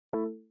So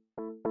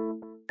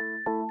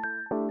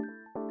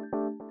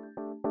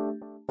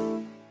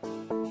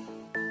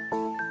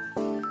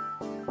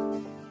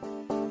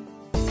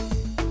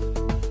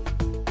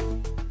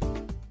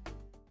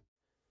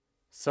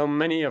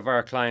many of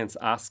our clients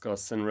ask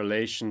us in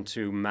relation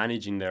to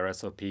managing their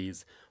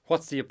SOPs,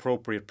 what's the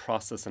appropriate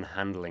process in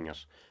handling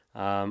it?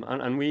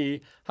 And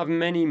we have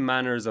many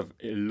manners of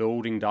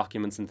loading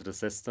documents into the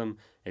system.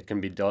 It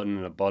can be done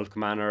in a bulk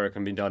manner, it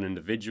can be done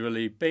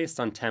individually based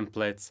on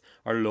templates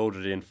or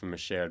loaded in from a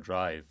shared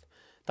drive.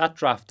 That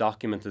draft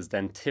document is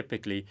then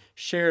typically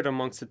shared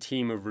amongst a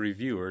team of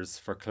reviewers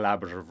for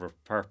collaborative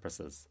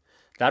purposes.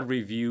 That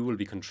review will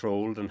be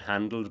controlled and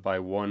handled by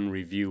one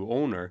review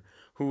owner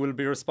who will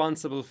be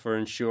responsible for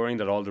ensuring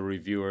that all the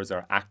reviewers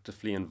are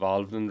actively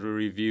involved in the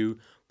review,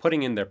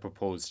 putting in their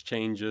proposed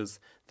changes,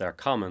 their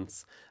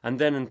comments, and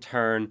then in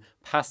turn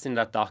passing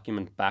that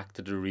document back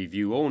to the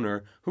review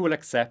owner who will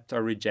accept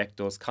or reject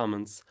those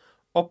comments,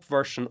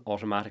 upversion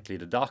automatically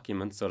the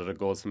document so that it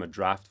goes from a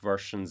draft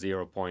version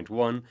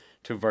 0.1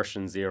 to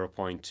version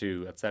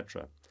 0.2,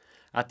 etc.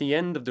 At the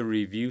end of the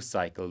review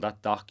cycle,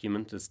 that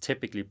document is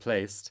typically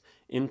placed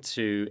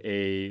into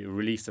a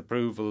release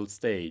approval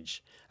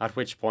stage, at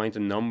which point a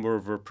number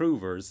of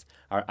approvers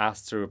are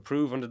asked to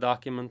approve on the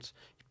document,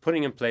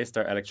 putting in place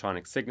their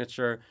electronic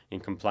signature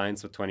in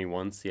compliance with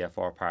 21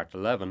 CFR Part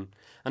 11,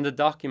 and the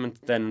document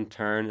then in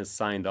turn is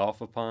signed off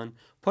upon,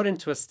 put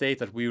into a state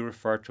that we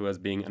refer to as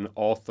being an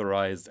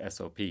authorized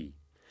SOP.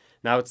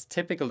 Now, it's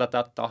typical that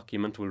that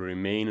document will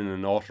remain in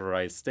an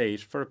authorized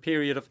state for a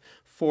period of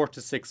 4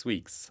 to 6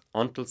 weeks,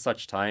 until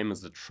such time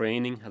as the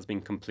training has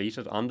been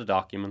completed on the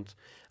document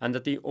and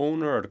that the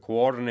owner or the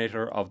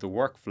coordinator of the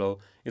workflow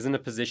is in a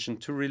position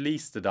to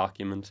release the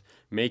document,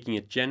 making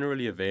it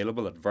generally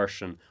available at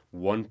version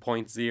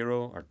 1.0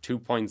 or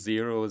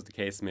 2.0 as the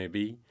case may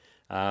be.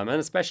 And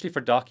especially for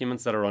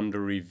documents that are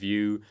under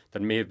review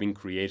that may have been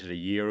created a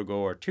year ago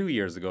or 2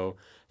 years ago,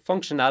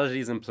 functionality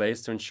is in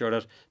place to ensure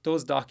that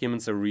those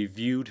documents are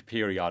reviewed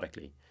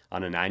periodically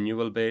on an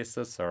annual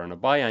basis or on a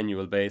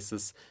biannual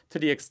basis to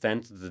the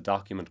extent that the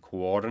document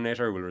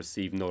coordinator will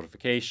receive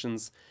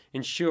notifications,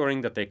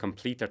 ensuring that they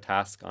complete their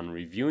task on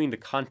reviewing the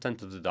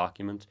content of the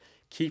document,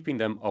 keeping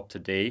them up to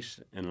date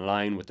in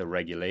line with the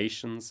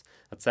regulations,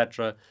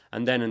 etc.,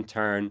 and then in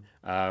turn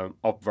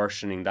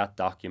upversioning that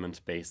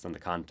document based on the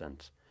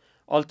content.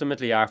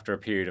 Ultimately, after a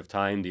period of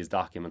time, these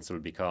documents will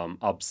become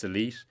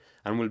obsolete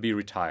and will be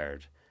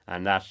retired,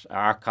 and that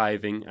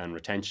archiving and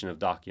retention of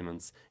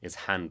documents is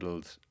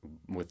handled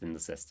within the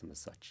system as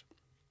such.